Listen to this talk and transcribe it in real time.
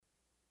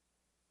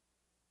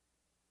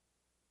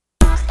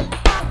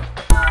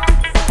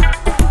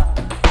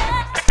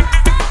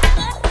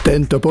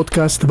Tento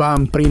podcast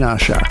vám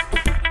prináša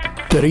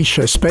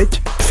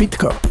 365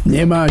 Fitko.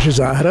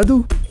 Nemáš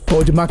záhradu?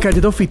 Poď makať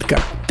do fitka.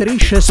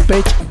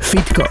 365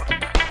 Fitko.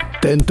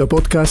 Tento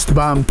podcast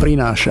vám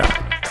prináša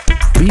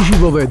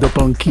výživové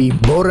doplnky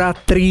Bora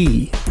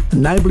 3.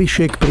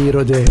 Najbližšie k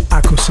prírode,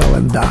 ako sa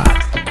len dá.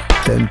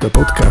 Tento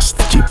podcast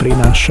ti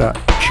prináša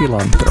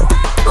cilantro.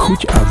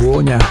 Chuť a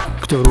vôňa,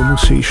 ktorú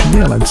musíš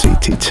nielen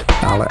cítiť,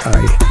 ale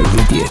aj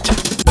vidieť.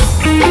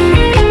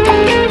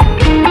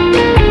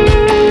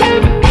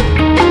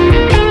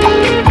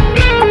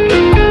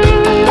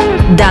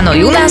 Dano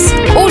Junas,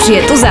 už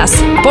je tu zas.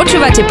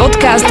 Počúvate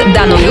podcast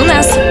Dano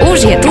Junas,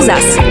 už je tu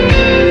zas.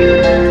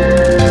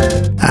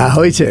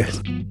 Ahojte.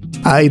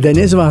 Aj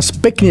dnes vás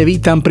pekne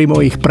vítam pri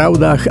mojich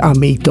pravdách a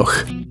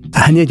mýtoch.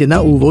 Hneď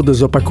na úvod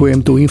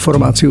zopakujem tú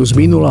informáciu z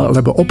minula,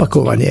 lebo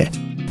opakovanie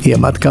je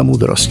matka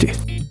múdrosti.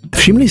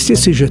 Všimli ste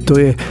si, že to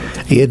je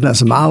jedna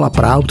z mála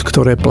pravd,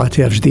 ktoré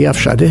platia vždy a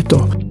všade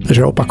to,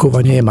 že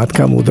opakovanie je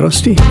matka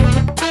múdrosti?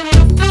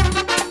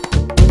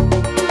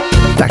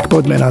 Tak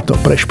poďme na to.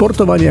 Pre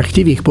športovania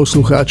chtivých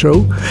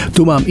poslucháčov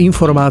tu mám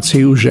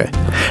informáciu, že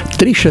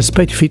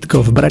 365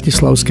 Fitko v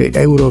bratislavskej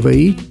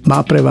Euroveji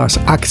má pre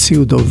vás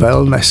akciu do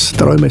wellness,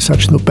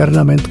 3-mesačnú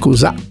pernamentku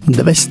za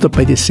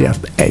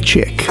 250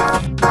 ečiek.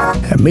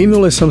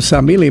 Minule som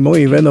sa, milí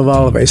moji,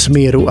 venoval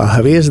vesmíru a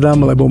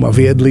hviezdam, lebo ma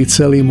viedli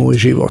celý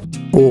môj život.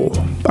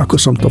 Ako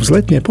som to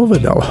vzletne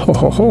povedal.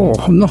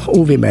 No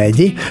uvidíme,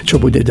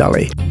 čo bude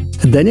ďalej.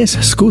 Dnes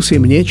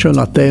skúsim niečo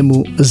na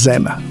tému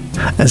Zem.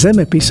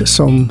 Zemepis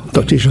som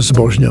totiž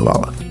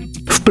zbožňoval.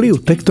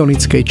 Vplyv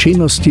tektonickej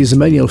činnosti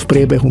zmenil v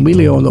priebehu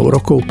miliónov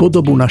rokov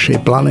podobu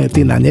našej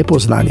planéty na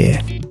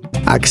nepoznanie.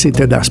 Ak si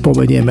teda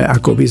spomenieme,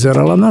 ako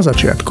vyzerala na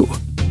začiatku.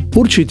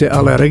 Určite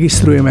ale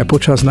registrujeme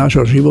počas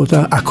nášho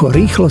života, ako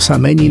rýchlo sa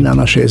mení na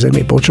našej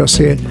Zemi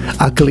počasie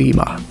a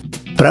klíma.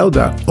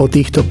 Pravda o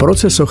týchto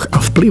procesoch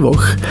a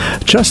vplyvoch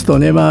často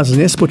nemá s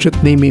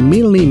nespočetnými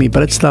mylnými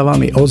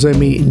predstavami o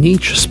Zemi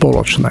nič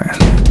spoločné.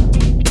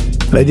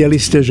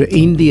 Vedeli ste, že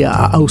India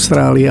a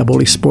Austrália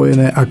boli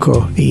spojené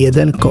ako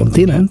jeden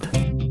kontinent?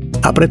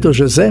 A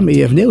pretože Zem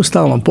je v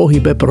neustálom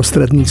pohybe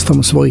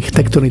prostredníctvom svojich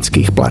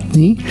tektonických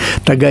platní,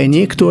 tak aj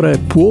niektoré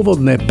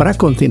pôvodné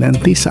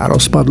prakontinenty sa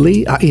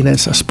rozpadli a iné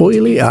sa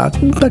spojili a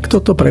tak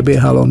toto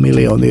prebiehalo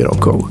milióny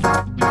rokov.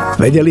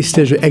 Vedeli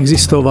ste, že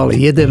existoval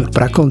jeden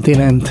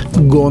prakontinent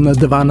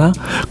Gondwana,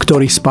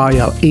 ktorý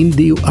spájal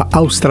Indiu a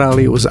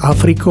Austráliu s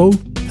Afrikou,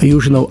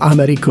 Južnou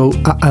Amerikou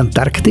a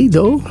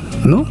Antarktídou?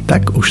 No,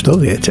 tak už to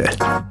viete.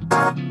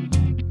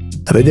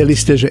 Vedeli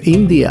ste, že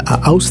India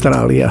a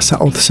Austrália sa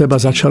od seba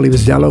začali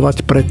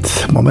vzdialovať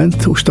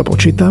už to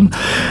počítam,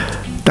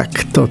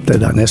 tak to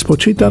teda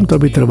nespočítam, to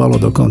by trvalo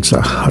do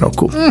konca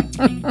roku.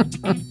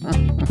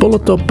 Bolo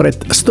to pred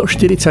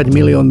 140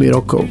 miliónmi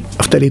rokov.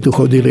 Vtedy tu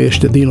chodili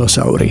ešte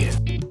dinosaury.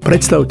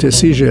 Predstavte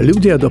si, že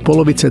ľudia do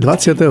polovice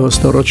 20.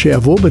 storočia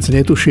vôbec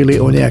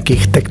netušili o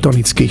nejakých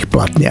tektonických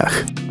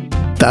platniach.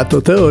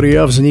 Táto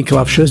teória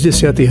vznikla v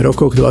 60.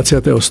 rokoch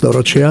 20.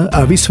 storočia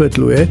a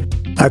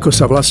vysvetľuje, ako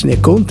sa vlastne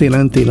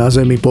kontinenty na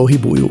Zemi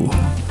pohybujú.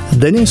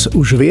 Dnes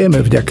už vieme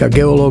vďaka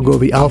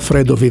geológovi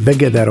Alfredovi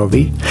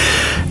Wegenerovi,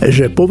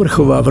 že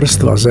povrchová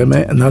vrstva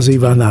Zeme,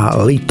 nazývaná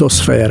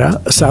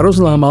litosféra, sa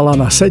rozlámala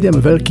na 7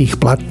 veľkých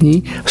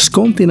platní s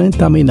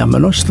kontinentami na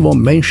množstvo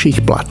menších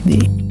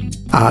platní.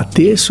 A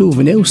tie sú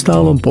v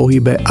neustálom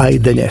pohybe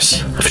aj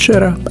dnes,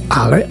 včera,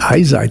 ale aj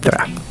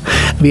zajtra.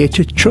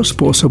 Viete, čo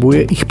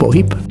spôsobuje ich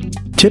pohyb?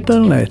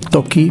 Tepelné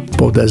toky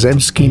pod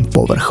zemským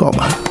povrchom.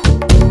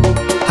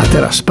 A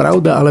teraz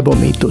pravda alebo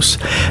mýtus.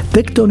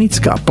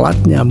 Tektonická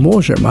platňa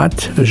môže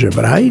mať, že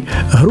vraj,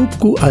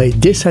 hrúbku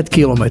aj 10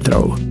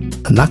 kilometrov.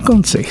 Na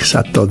konci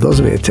sa to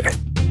dozviete.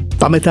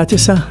 Pamätáte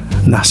sa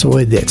na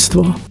svoje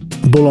detstvo?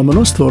 Bolo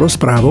množstvo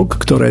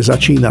rozprávok, ktoré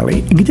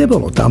začínali. Kde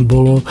bolo, tam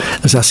bolo,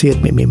 za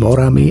 7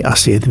 morami a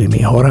 7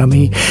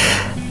 horami.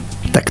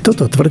 Tak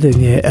toto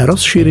tvrdenie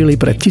rozšírili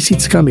pred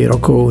tisíckami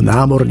rokov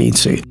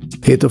námorníci.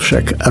 Je to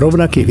však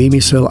rovnaký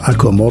výmysel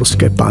ako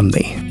morské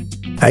panny.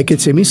 Aj keď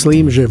si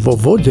myslím, že vo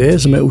vode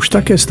sme už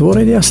také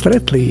stvorenia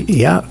stretli,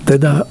 ja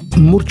teda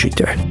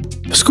určite.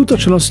 V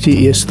skutočnosti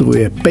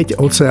jestvuje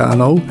 5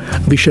 oceánov,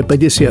 vyše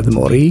 50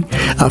 morí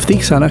a v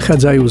tých sa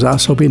nachádzajú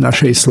zásoby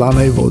našej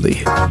slanej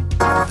vody.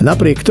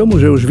 Napriek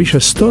tomu, že už vyše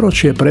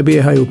storočie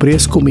prebiehajú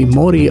prieskumy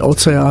morí,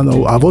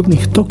 oceánov a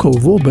vodných tokov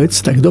vôbec,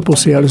 tak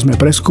doposiaľ sme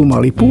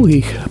preskúmali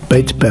pouhých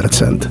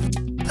 5%.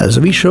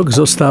 Zvyšok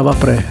zostáva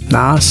pre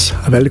nás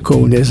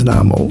veľkou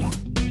neznámou.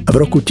 V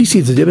roku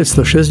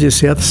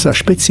 1960 sa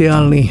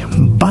špeciálny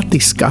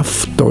batiskav,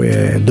 to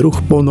je druh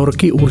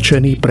ponorky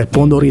určený pre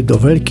ponory do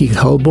veľkých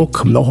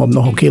hĺbok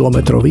mnoho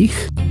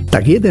kilometrových,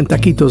 tak jeden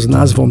takýto s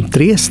názvom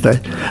Trieste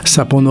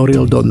sa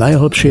ponoril do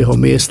najhlbšieho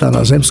miesta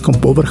na zemskom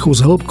povrchu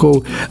s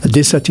hĺbkou 10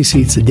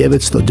 910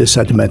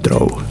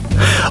 metrov.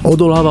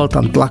 Odolával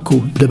tam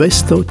tlaku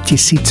 200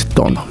 000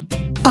 tón.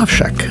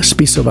 Avšak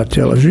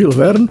spisovateľ Jules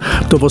Verne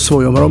to vo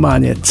svojom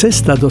románe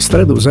Cesta do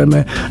stredu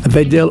Zeme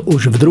vedel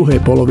už v druhej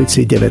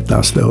polovici 19.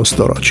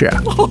 storočia.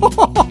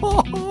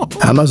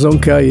 A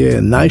Amazonka je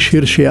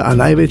najširšia a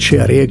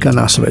najväčšia rieka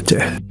na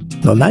svete.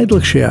 No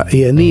najdlhšia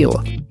je Níl.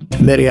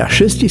 Meria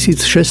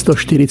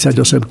 6648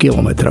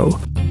 km.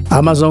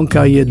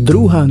 Amazonka je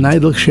druhá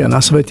najdlhšia na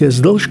svete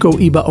s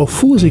dĺžkou iba o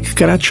fúzik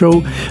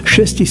kratšou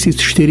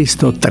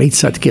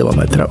 6430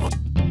 km.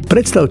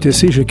 Predstavte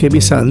si, že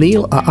keby sa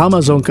Níl a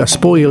Amazonka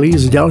spojili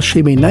s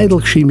ďalšími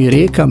najdlhšími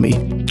riekami,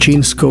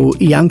 čínskou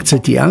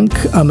Jangtse-Tiang,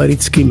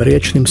 americkým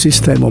riečnym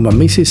systémom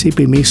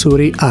Mississippi,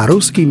 Missouri a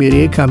ruskými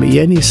riekami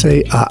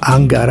Jenisej a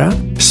Angara,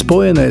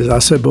 spojené za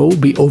sebou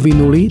by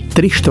ovinuli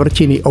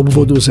 3/4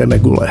 obvodu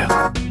Zemegule.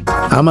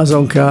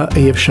 Amazonka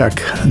je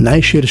však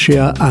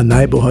najširšia a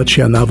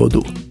najbohatšia na vodu.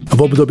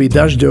 V období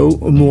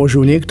dažďov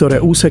môžu niektoré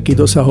úseky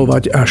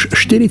dosahovať až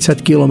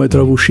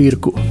 40-kilometrovú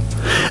šírku.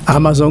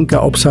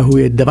 Amazonka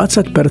obsahuje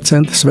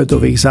 20%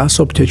 svetových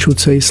zásob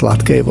tečúcej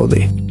sladkej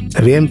vody.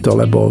 Viem to,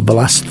 lebo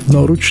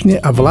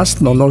vlastnoručne a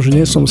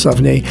vlastnonožne som sa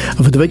v nej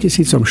v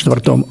 2004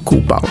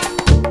 kúpal.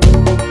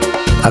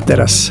 A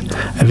teraz,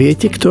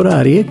 viete,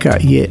 ktorá rieka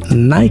je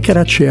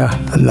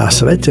najkratšia na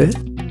svete?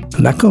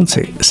 Na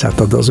konci sa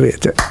to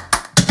dozviete.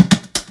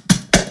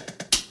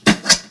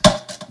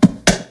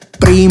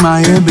 Príjma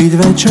je byť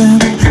večer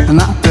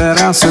na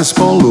terase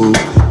spolu,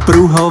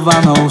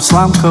 pruhovanou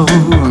slamkou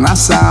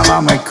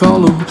nasávame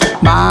kolu.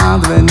 Má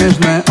dve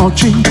nežné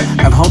oči,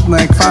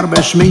 vhodné k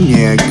farbe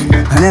šminiek,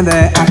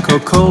 hnedé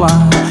ako kola,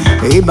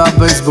 iba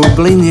bez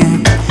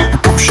bubliniek.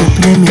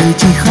 Pošepne mi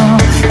ticho,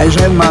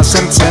 že ma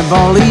srdce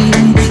bolí,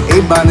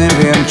 iba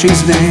neviem, či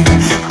z nej,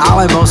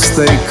 alebo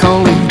z tej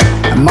koly.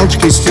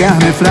 Mlčky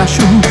stiahne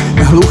fľašu,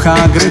 hluchá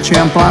k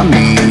rečiam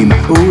planím,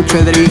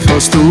 účet rýchlo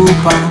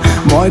stúpa,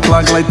 môj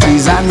tlak letí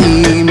za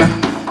ním.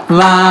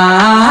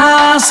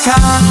 Láska,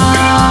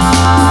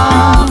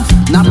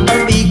 na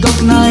prvý kok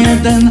na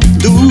jeden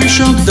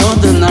dúšok do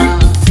dna.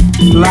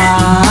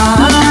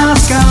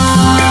 Láska,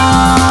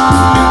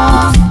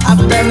 a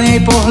ten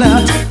jej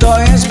pohľad, to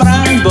je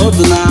zbraň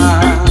bodná.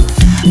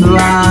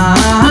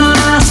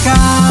 Láska,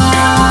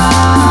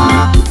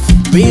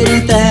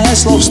 vyrité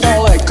heslo v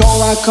stole,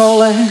 kola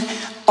kole,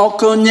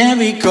 oko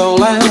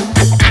nevykole.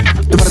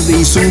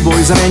 Tvrdý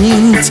súboj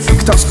zreníc,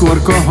 kto skôr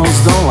koho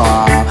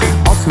zdolá.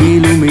 O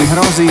chvíľu mi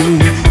hrozí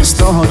z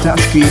toho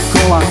ťažký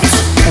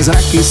kolaps.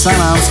 Zraky sa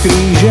nám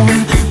skrížia,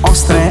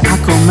 ostré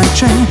ako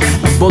meče,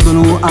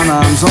 bodnú a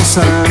nám zo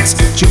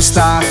srdc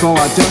čistá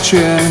kola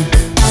tečie.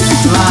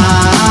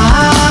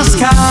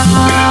 Láska,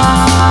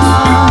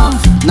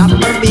 na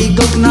prvý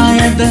kok na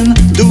jeden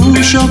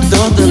dúšok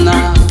do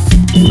dna.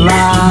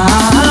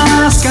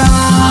 Láska,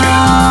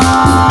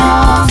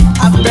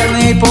 a ten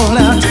jej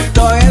pohľad,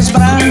 to je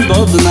zbraň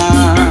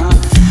bodná.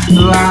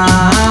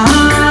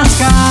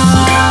 Láska,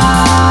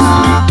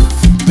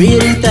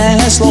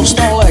 vyrité heslo v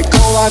stole,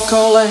 kola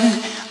kole,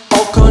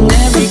 oko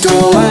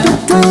nevykole.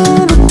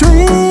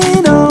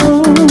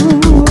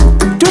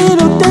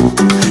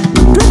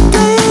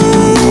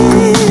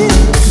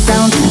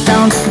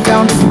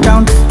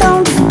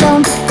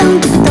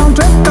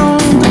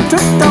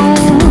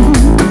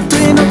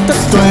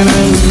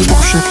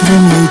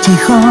 Pošepnem jej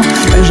ticho,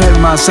 že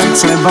ma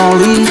srdce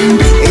bolí,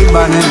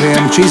 iba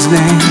neviem, či z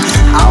nej,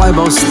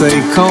 alebo z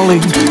tej koly.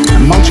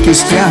 Mlčky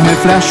stiahne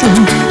fľašu,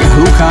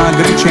 hluchá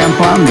k rečiam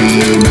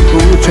planím,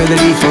 účet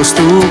rýchlo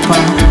stúpa.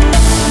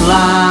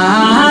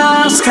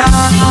 Láska,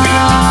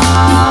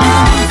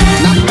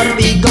 na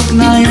prvý kok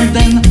na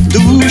jeden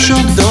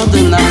dúšok do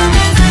dna.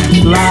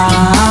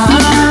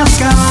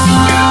 Láska,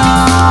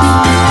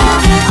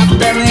 a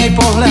ten jej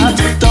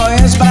pohľad, to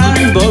je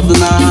zbraň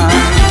bodná.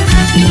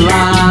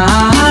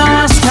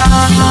 Láska,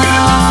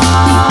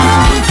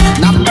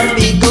 na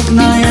prvý kok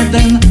na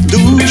jeden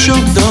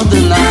dúšok do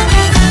dna.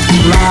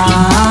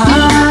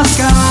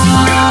 Láska,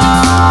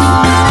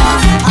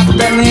 a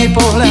ten jej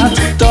pohľad,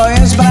 to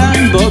je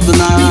zbraň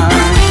bodná.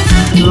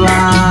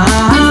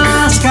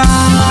 Láska,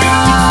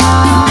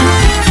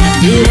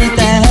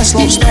 vyrité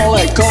heslo v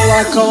stole,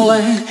 kola kole,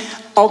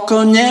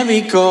 oko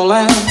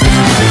nevykole.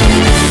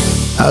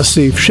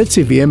 Asi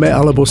všetci vieme,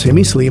 alebo si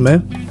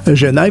myslíme,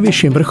 že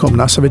najvyšším vrchom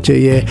na svete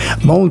je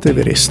Mount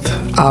Everest,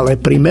 ale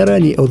pri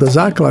meraní od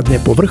základne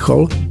po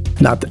vrchol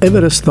nad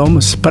Everestom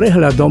s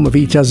prehľadom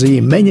víťazí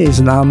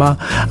menej známa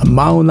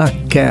Mauna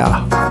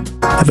Kea.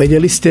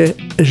 Vedeli ste,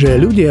 že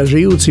ľudia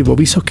žijúci vo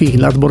vysokých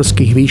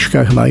nadmorských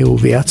výškach majú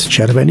viac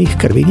červených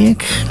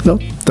krviniek?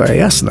 No, to je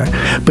jasné.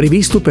 Pri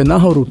výstupe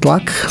nahoru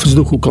tlak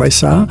vzduchu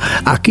klesá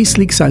a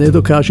kyslík sa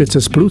nedokáže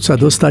cez pľúca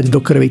dostať do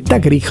krvi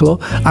tak rýchlo,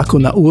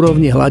 ako na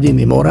úrovni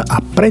hladiny mora,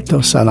 a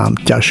preto sa nám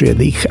ťažšie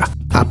dýcha.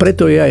 A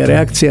preto je aj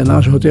reakcia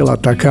nášho tela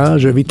taká,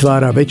 že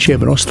vytvára väčšie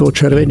množstvo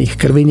červených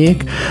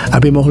krviniek,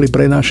 aby mohli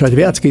prenášať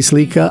viac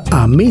kyslíka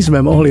a my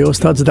sme mohli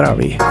ostať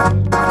zdraví.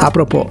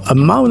 Apropo,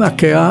 Mauna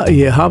Kea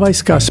je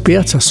havajská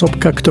spiaca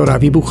sopka, ktorá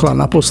vybuchla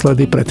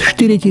naposledy pred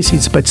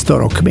 4500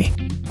 rokmi.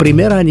 Pri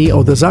meraní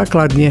od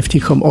základne v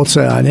Tichom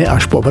oceáne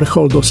až po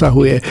vrchol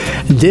dosahuje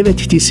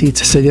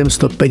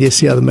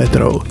 9750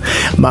 metrov.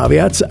 Má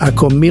viac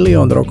ako 1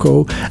 000 000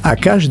 rokov a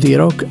každý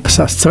rok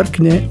sa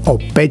scvrkne o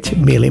 5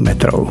 mm.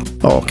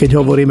 Keď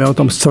hovoríme o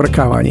tom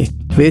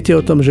scvrkávaní, Viete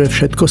o tom, že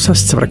všetko sa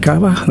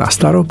scvrkáva na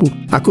starobu?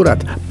 Akurát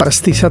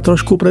prsty sa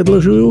trošku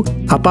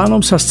predĺžujú a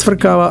pánom sa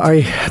scvrkáva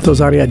aj to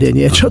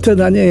zariadenie, čo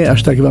teda nie je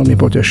až tak veľmi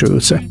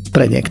potešujúce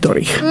pre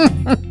niektorých.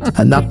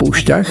 Na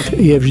púšťach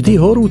je vždy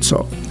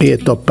horúco. Je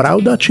to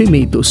pravda či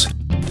mýtus?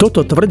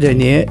 Toto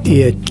tvrdenie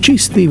je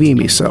čistý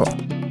výmysel.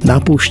 Na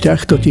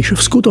púšťach totiž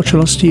v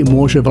skutočnosti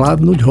môže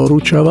vládnuť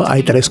horúčava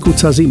aj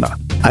treskúca zima.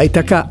 Aj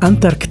taká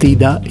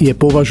Antarktída je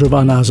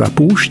považovaná za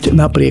púšť,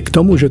 napriek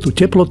tomu, že tu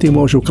teploty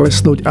môžu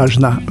klesnúť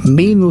až na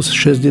minus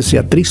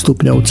 63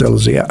 stupňov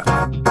Celzia.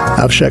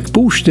 Avšak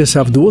púšte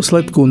sa v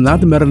dôsledku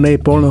nadmernej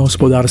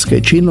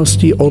poľnohospodárskej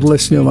činnosti,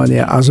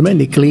 odlesňovania a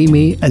zmeny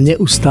klímy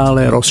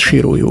neustále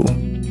rozširujú.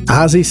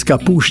 Ázijská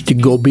púšť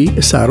Gobi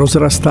sa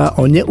rozrastá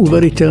o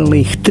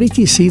neuveriteľných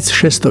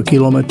 3600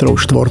 km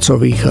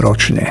štvorcových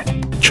ročne,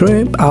 čo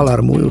je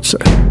alarmujúce.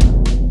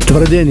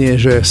 Tvrdenie,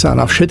 že sa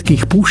na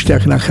všetkých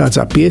púšťach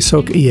nachádza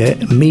piesok, je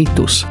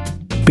mýtus.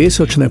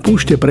 Piesočné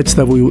púšte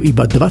predstavujú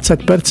iba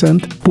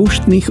 20%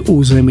 púštnych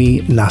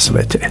území na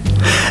svete.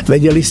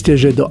 Vedeli ste,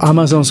 že do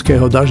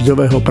amazonského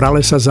dažďového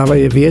pralesa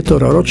zaveje vietor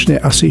ročne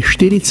asi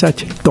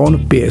 40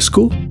 tón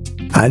piesku?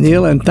 A nie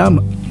len tam,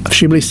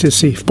 všimli ste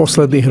si v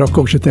posledných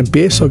rokoch, že ten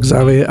piesok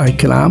zaveje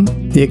aj k nám?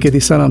 Niekedy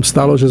sa nám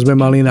stalo, že sme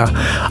mali na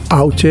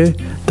aute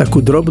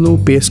takú drobnú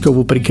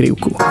pieskovú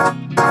prikryvku.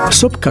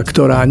 Sopka,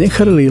 ktorá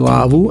nechrlí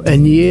lávu,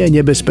 nie je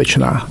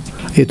nebezpečná.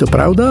 Je to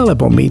pravda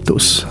alebo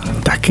mýtus?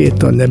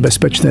 Takéto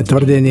nebezpečné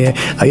tvrdenie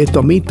a je to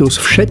mýtus.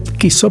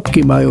 Všetky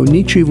sopky majú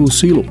ničivú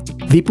silu.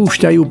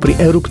 Vypúšťajú pri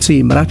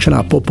erupcii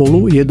mračná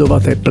popolu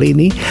jedovaté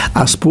plyny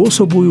a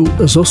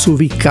spôsobujú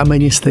zosuvy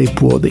kamenistej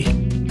pôdy.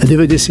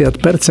 90%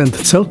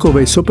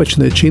 celkovej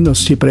sopečnej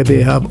činnosti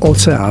prebieha v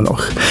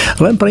oceánoch.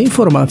 Len pre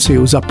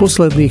informáciu, za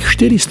posledných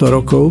 400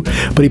 rokov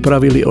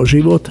pripravili o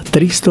život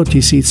 300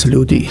 000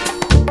 ľudí.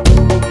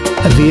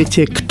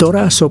 Viete,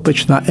 ktorá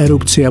sopečná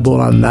erupcia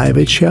bola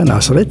najväčšia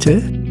na svete?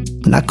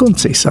 Na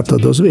konci sa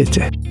to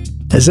dozviete.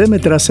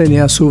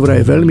 Zemetrasenia sú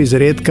vraj veľmi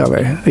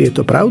zriedkavé. Je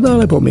to pravda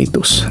alebo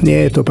mýtus?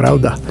 Nie je to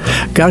pravda.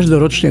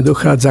 Každoročne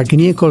dochádza k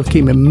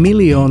niekoľkým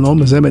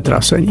miliónom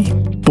zemetrasení.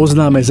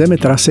 Poznáme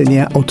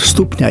zemetrasenia od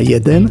stupňa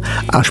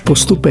 1 až po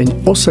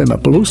stupeň 8+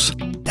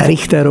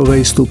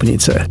 Richterovej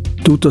stupnice.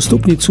 Túto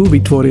stupnicu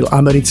vytvoril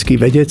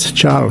americký vedec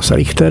Charles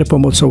Richter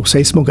pomocou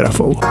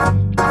seismografov.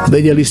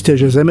 Vedeli ste,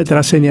 že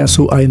zemetrasenia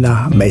sú aj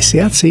na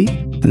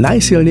Mesiaci?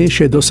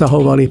 Najsilnejšie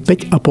dosahovali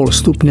 5,5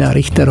 stupňa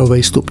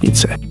Richterovej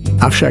stupnice.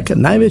 Avšak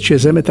najväčšie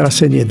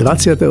zemetrasenie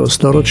 20.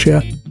 storočia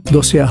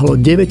dosiahlo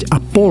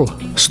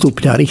 9,5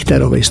 stupňa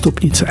Richterovej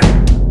stupnice.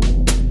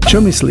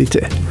 Čo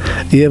myslíte?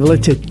 Je v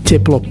lete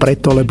teplo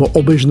preto, lebo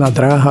obežná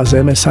dráha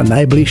Zeme sa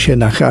najbližšie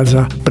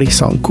nachádza pri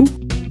Slnku?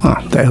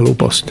 To je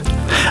hlúposť.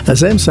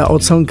 Zem sa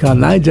od Slnka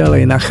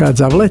najďalej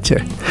nachádza v lete.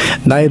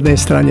 Na jednej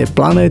strane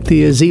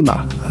planéty je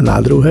zima,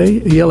 na druhej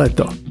je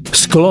leto.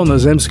 Sklon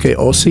zemskej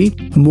osy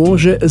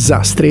môže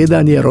za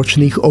striedanie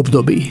ročných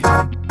období.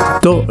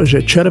 To,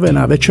 že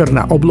červená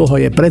večerná obloha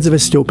je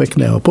predzvesťou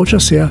pekného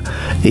počasia,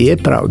 je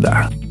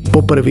pravda.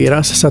 Poprvý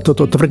raz sa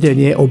toto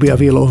tvrdenie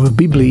objavilo v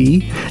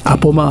Biblii a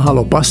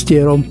pomáhalo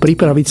pastierom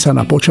pripraviť sa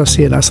na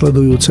počasie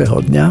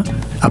nasledujúceho dňa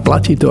a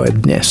platí to aj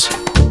dnes.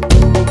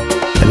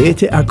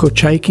 Viete, ako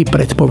čajky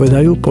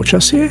predpovedajú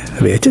počasie?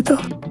 Viete to?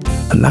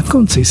 Na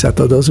konci sa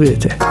to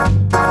dozviete.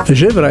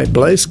 Že vraj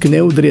blesk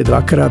neudrie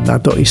dvakrát na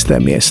to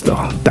isté miesto.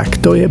 Tak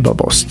to je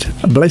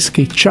blbosť.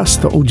 Blesky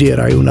často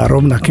udierajú na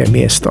rovnaké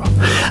miesto.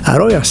 A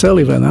Roya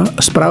Sullivana,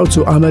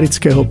 správcu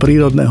amerického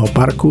prírodného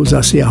parku,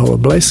 zasiahol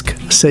blesk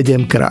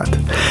 7-krát.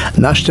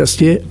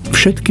 Našťastie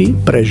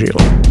všetky prežil.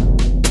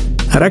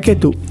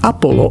 Raketu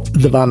Apollo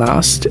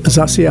 12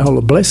 zasiahol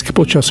blesk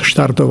počas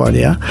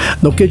štartovania,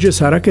 no keďže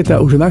sa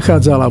raketa už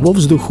nachádzala vo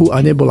vzduchu a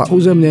nebola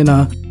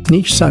uzemnená,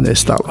 nič sa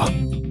nestalo.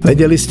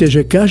 Vedeli ste,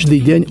 že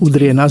každý deň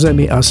udrie na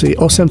Zemi asi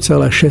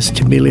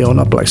 8,6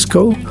 milióna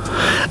bleskov?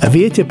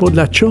 Viete,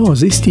 podľa čoho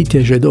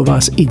zistíte, že do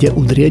vás ide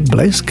udrieť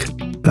blesk?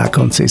 Na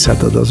konci sa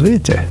to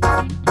dozviete.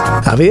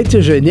 A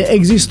viete, že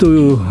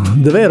neexistujú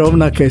dve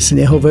rovnaké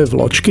snehové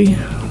vločky?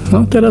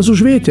 No teraz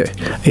už viete.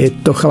 Je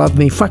to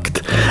chladný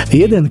fakt.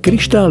 Jeden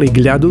kryštálik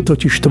ľadu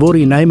totiž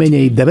tvorí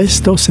najmenej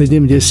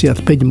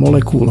 275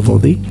 molekúl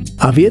vody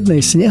a v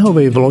jednej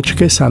snehovej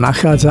vločke sa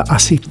nachádza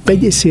asi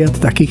 50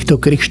 takýchto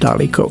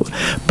kryštálikov.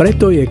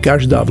 Preto je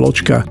každá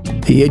vločka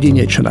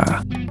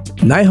jedinečná.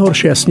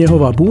 Najhoršia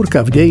snehová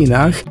búrka v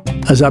dejinách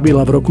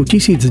zabila v roku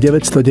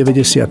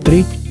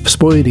 1993 v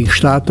Spojených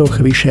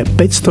štátoch vyše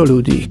 500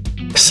 ľudí.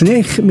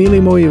 Sneh, milí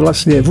moji,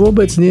 vlastne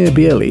vôbec nie je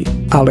biely,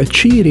 ale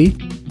číry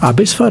a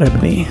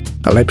bezfarebný.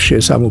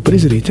 Lepšie sa mu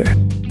prizrite.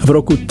 V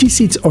roku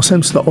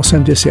 1887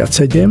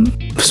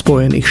 v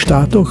Spojených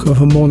štátoch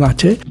v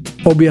Monate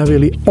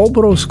objavili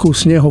obrovskú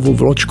snehovú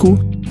vločku,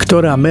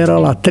 ktorá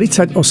merala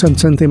 38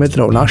 cm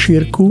na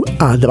šírku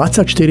a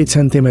 24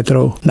 cm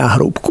na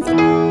hrúbku.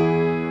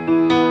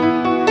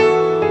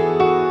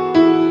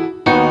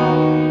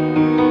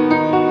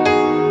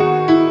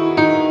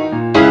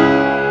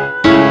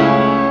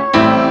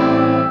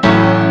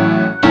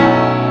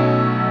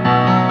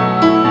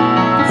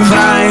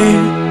 Vraj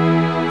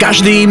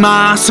Každý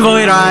má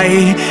svoj raj,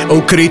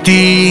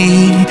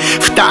 ukrytý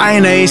v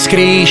tajnej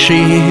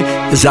skrýši,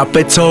 za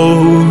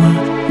pecou,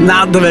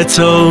 nad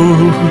vecou,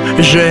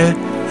 že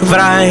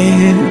vraj,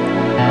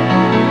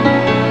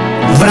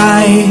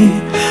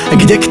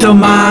 kde kto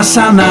má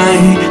sa naj,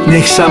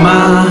 nech sa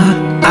má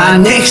a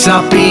nech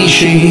sa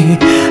píši,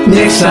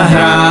 nech sa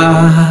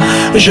hrá,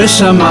 že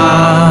sa má,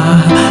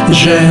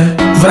 že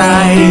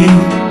vraj,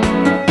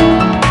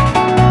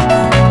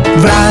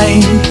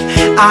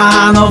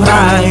 áno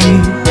vraj,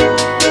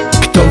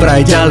 kto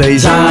vraj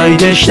ďalej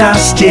zájde,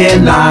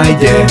 šťastie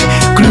nájde,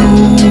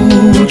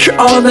 kľúč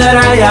od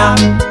raja,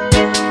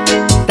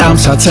 tam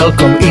sa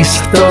celkom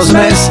isto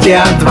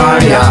zmestia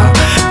dvaja.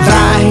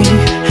 Vraj,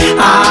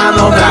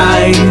 áno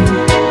vraj,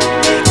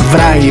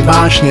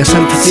 vážne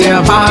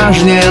srdcia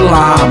vážne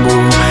lámu,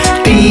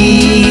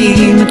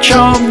 tým,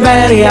 čo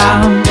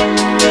veria,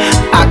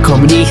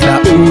 ako mních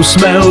na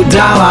úsmev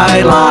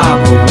Dalaj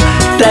Lámu.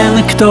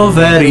 Ten, kto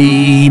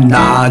verí,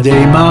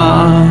 nádej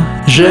má,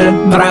 že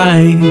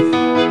vraj.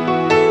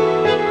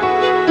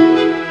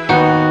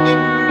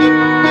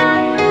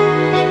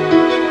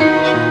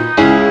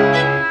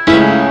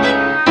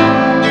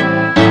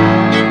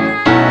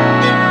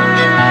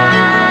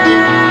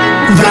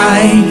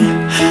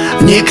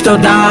 Niekto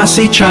dá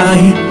si čaj,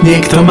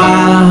 niekto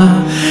má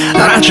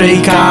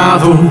radšej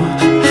kávu,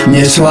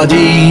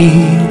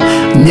 nesladí,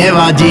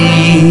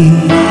 nevadí,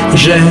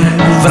 že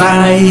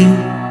vraj,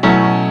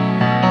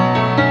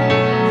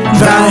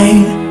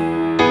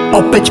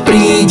 opäť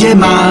príde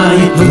máj,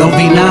 v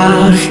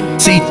novinách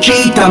si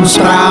čítam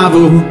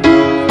správu,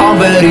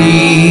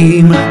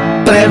 overím,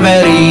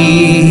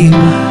 preverím,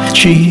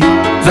 či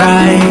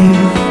vraj,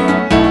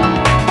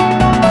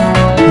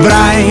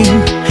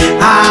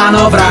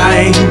 áno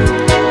vraj,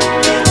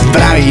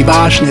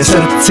 vážne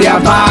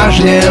srdcia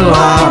vážne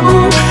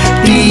lámu,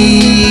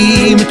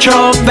 tým,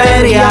 čo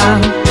veria,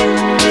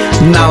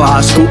 na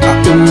lásku a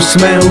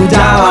úsmev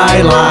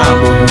Dalaj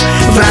Lámu.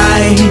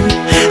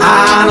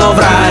 Áno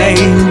vraj,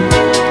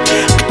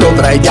 kto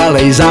vraj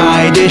ďalej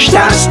zájde,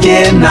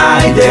 šťastie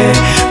nájde,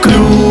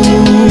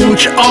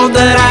 kľúč od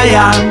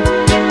raja,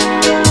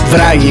 v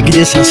raji,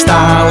 kde sa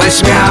stále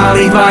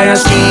smiali dvaja,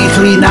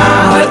 stíchli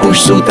náhle, už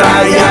sú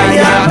traja.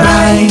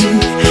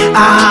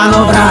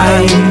 Áno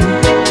vraj,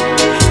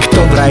 kto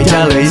vraj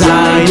ďalej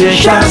zájde,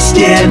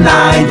 šťastie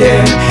nájde,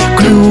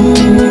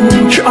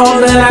 kľúč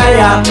od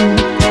raja,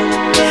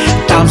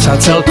 tam sa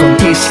celkom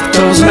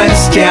isto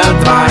zmestia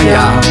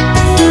dvaja.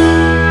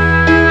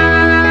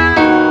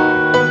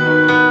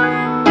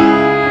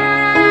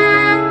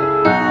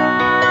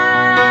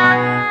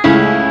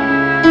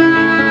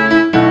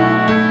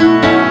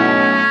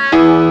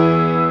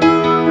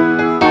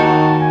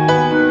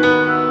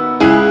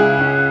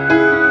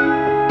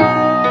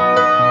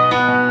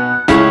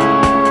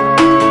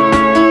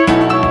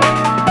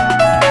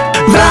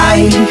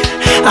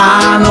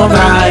 Áno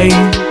vraj,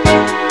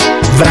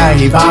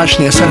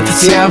 vážne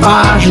srdcia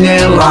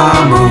vážne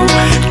lámu,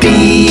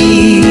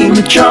 tým,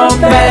 čo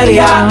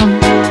veria,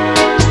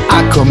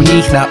 ako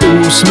mních na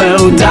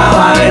úsmev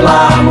Dalaj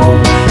Lámu.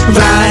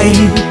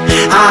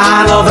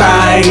 Áno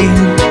vraj,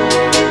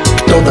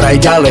 kto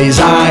vraj ďalej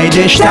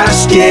zájde,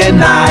 šťastie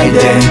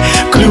nájde,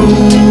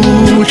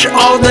 kľúč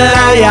od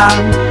raja,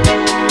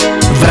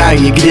 v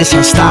raji, kde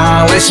sa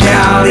stále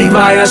smiali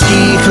dvaja,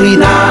 stíchli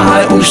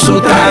náhle, už sú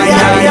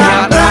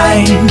traja.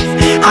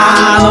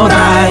 Áno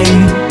raj,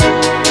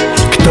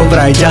 kto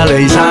vraj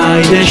ďalej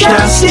zájde,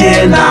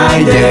 šťastie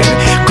nájde,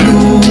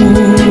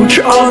 kľúč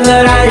od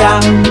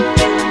raja,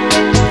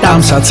 tam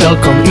sa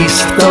celkom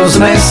isto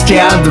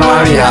zmestia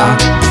dvaja.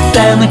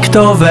 Ten,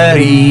 kto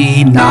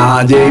verí,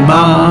 nádej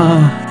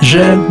má,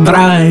 že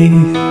vraj.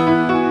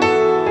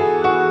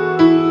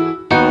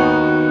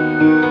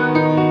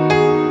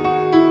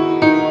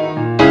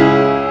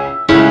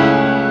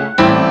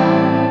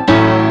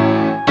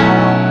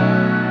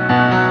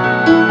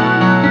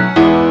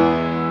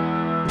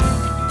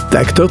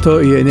 Tak toto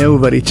je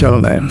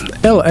neuveriteľné.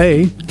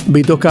 LA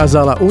by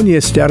dokázala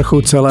uniesť ťarchu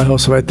celého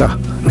sveta.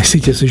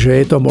 Myslíte si, že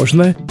je to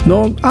možné?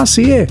 No,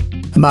 asi je.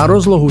 Má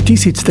rozlohu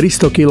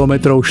 1300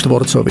 km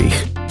štvorcových.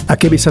 A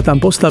keby sa tam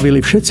postavili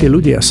všetci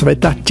ľudia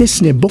sveta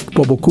tesne bok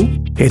po boku,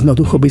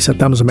 jednoducho by sa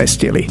tam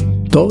zmestili.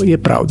 To je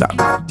pravda.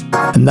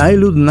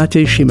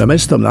 Najľudnatejším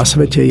mestom na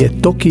svete je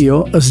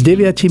Tokio s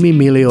 9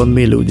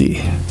 miliónmi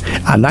ľudí.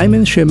 A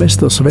najmenšie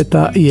mesto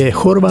sveta je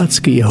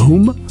chorvátsky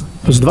Hum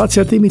s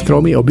 23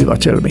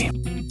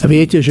 obyvateľmi.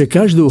 Viete, že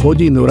každú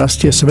hodinu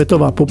rastie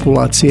svetová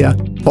populácia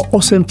o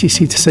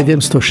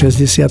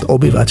 8760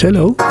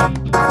 obyvateľov?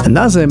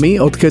 Na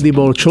Zemi, odkedy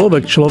bol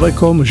človek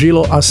človekom,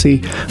 žilo asi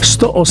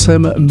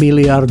 108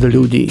 miliárd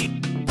ľudí.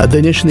 A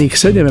dnešných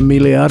 7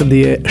 miliárd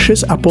je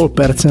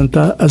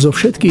 6,5% zo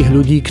všetkých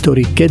ľudí,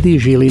 ktorí kedy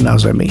žili na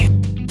Zemi.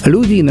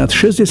 Ľudí nad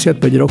 65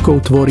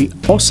 rokov tvorí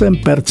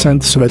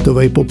 8%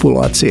 svetovej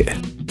populácie.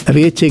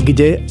 Viete,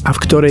 kde a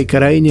v ktorej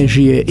krajine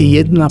žije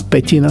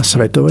 1/5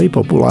 svetovej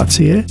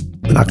populácie?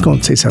 Na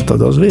konci sa to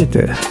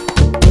dozviete.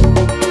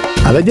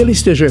 A vedeli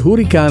ste, že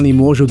hurikány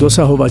môžu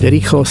dosahovať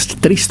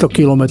rýchlosť 300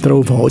 km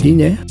v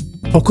hodine?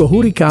 Oko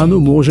hurikánu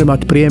môže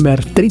mať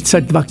priemer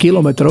 32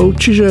 km,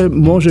 čiže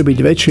môže byť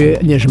väčšie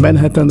než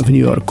Manhattan v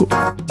New Yorku.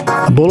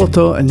 Bolo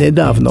to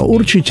nedávno,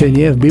 určite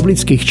nie v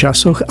biblických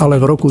časoch,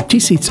 ale v roku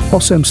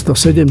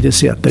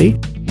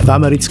 1873 v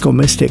americkom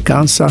meste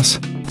Kansas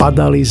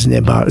padali z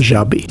neba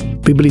žaby.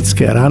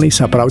 Biblické rány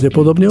sa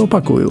pravdepodobne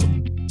opakujú.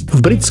 V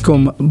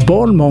britskom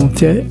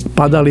Bournemouthe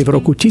padali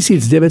v roku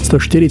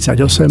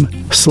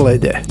 1948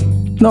 slede.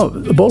 No,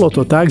 bolo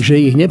to tak, že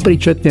ich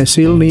nepričetne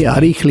silný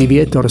a rýchly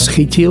vietor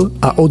schytil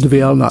a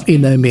odvial na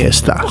iné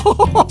miesta.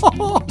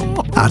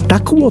 A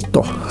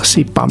takúto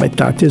si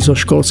pamätáte zo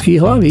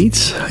školských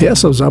hlavíc? Ja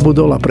som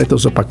zabudol a preto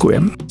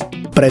zopakujem.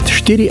 Pred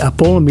 4,5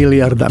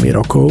 miliardami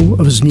rokov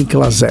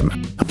vznikla Zem.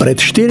 Pred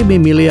 4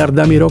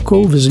 miliardami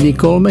rokov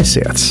vznikol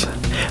Mesiac.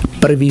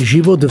 Prvý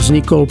život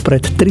vznikol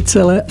pred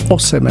 3,8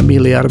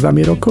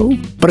 miliardami rokov.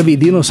 Prvý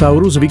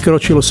dinosaurus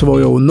vykročil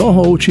svojou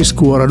nohou či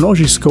skôr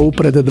nožiskou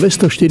pred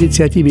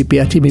 245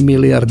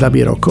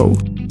 miliardami rokov.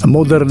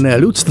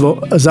 Moderné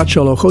ľudstvo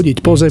začalo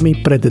chodiť po Zemi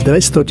pred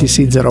 200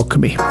 000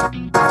 rokmi.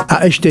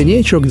 A ešte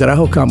niečo k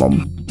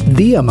drahokamom.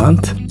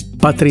 Diamant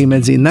patrí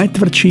medzi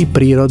najtvrdší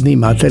prírodný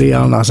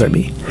materiál na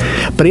Zemi.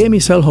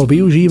 Priemysel ho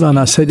využíva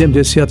na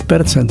 70%,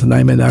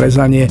 najmä na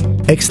rezanie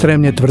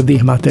extrémne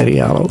tvrdých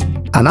materiálov.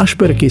 A na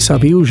šperky sa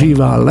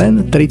využíva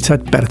len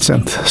 30%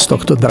 z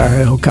tohto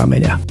drahého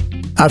kameňa.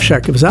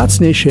 Avšak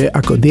vzácnejšie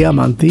ako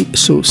diamanty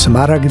sú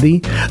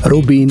smaragdy,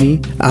 rubíny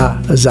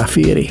a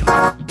zafíry.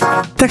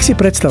 Tak si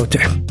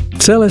predstavte,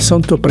 celé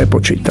som to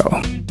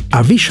prepočítal. A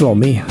vyšlo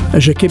mi,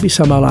 že keby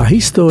sa mala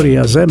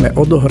história Zeme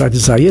odohrať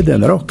za 1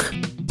 rok,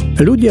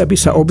 ľudia by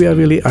sa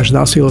objavili až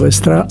na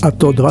Silvestra, a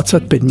to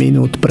 25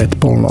 minút pred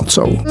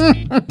polnocou.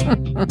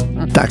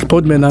 Tak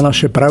poďme na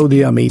naše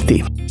pravdy a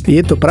mýty.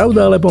 Je to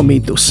pravda alebo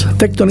mýtus?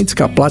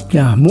 Tektonická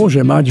platňa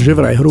môže mať že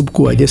vraj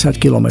hrúbku aj 10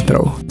 km.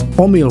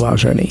 Omyl,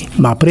 vážený,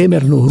 má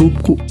priemernú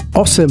hrúbku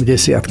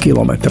 80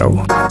 km.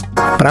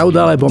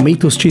 Pravda alebo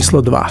mýtus číslo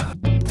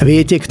 2.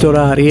 Viete,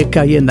 ktorá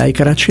rieka je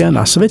najkratšia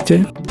na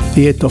svete?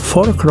 Je to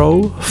Fork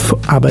Row v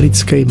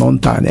americkej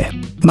Montáne.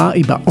 Má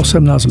iba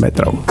 18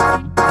 metrov.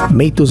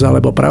 Mýtus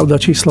alebo pravda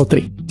číslo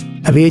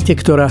 3. Viete,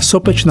 ktorá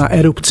sopečná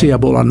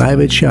erupcia bola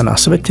najväčšia na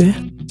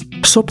svete?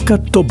 Sopka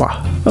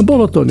Toba.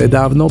 Bolo to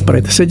nedávno,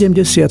 pred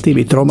 73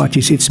 000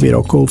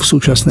 rokov v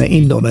súčasnej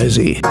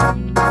Indonézii.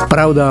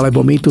 Pravda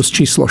alebo mýtus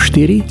číslo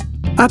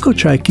 4. Ako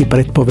čajky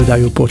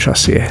predpovedajú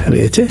počasie,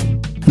 viete?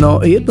 No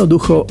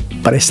jednoducho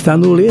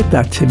prestanú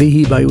lietať,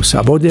 vyhýbajú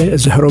sa vode,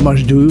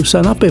 zhromažďujú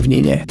sa na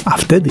pevnine a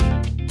vtedy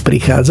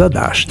prichádza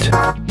dážď.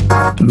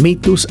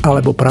 Mýtus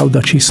alebo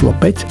pravda číslo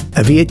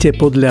 5. Viete,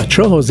 podľa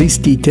čoho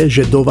zistíte,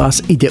 že do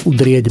vás ide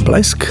udrieť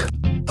blesk?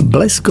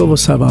 Bleskovo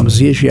sa vám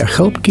zježia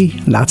chlpky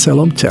na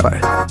celom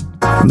tele.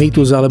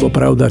 Mýtus alebo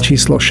pravda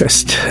číslo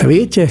 6.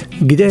 Viete,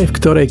 kde v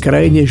ktorej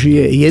krajine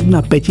žije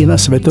 1/5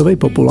 svetovej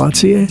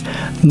populácie?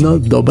 No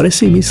dobre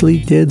si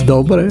myslíte,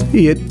 dobre,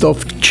 je to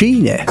v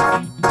Číne.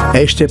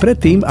 Ešte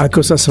predtým,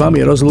 ako sa s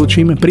vami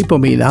rozlúčim,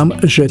 pripomínam,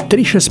 že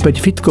 365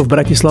 Fitko v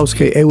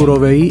bratislavskej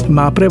Euroveji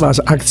má pre vás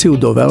akciu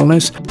do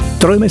wellness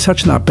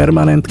 3-mesačná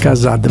permanentka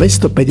za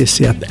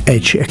 250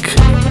 ečiek.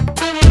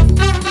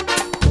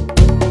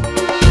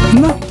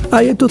 No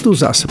a je to tu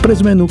zas, pre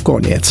zmenu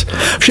koniec.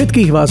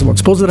 Všetkých vás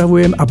moc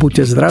pozdravujem a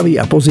buďte zdraví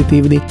a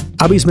pozitívni,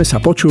 aby sme sa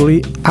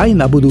počuli aj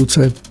na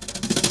budúce.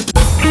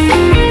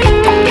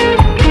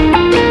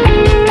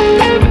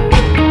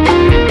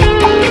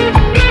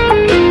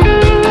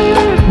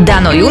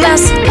 Dano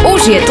Junas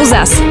už je tu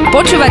zas.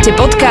 Počúvate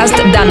podcast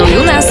Dano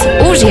Junas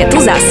už je tu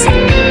zas.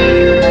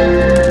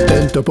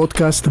 Tento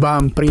podcast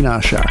vám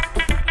prináša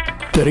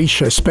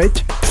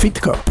 365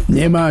 Fitko.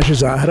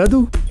 Nemáš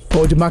záhradu?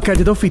 Poď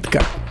makať do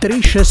fitka.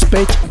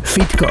 365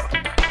 Fitko.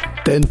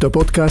 Tento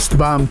podcast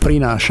vám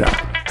prináša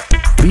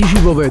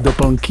výživové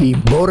doplnky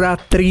Bora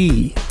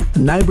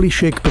 3.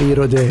 Najbližšie k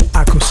prírode,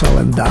 ako sa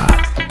len dá.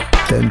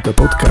 Tento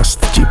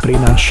podcast ti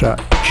prináša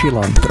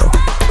cilantro.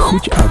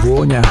 Chuť a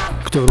vôňa,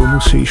 ktorú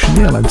musíš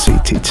nielen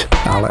cítiť,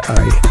 ale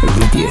aj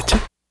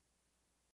vidieť.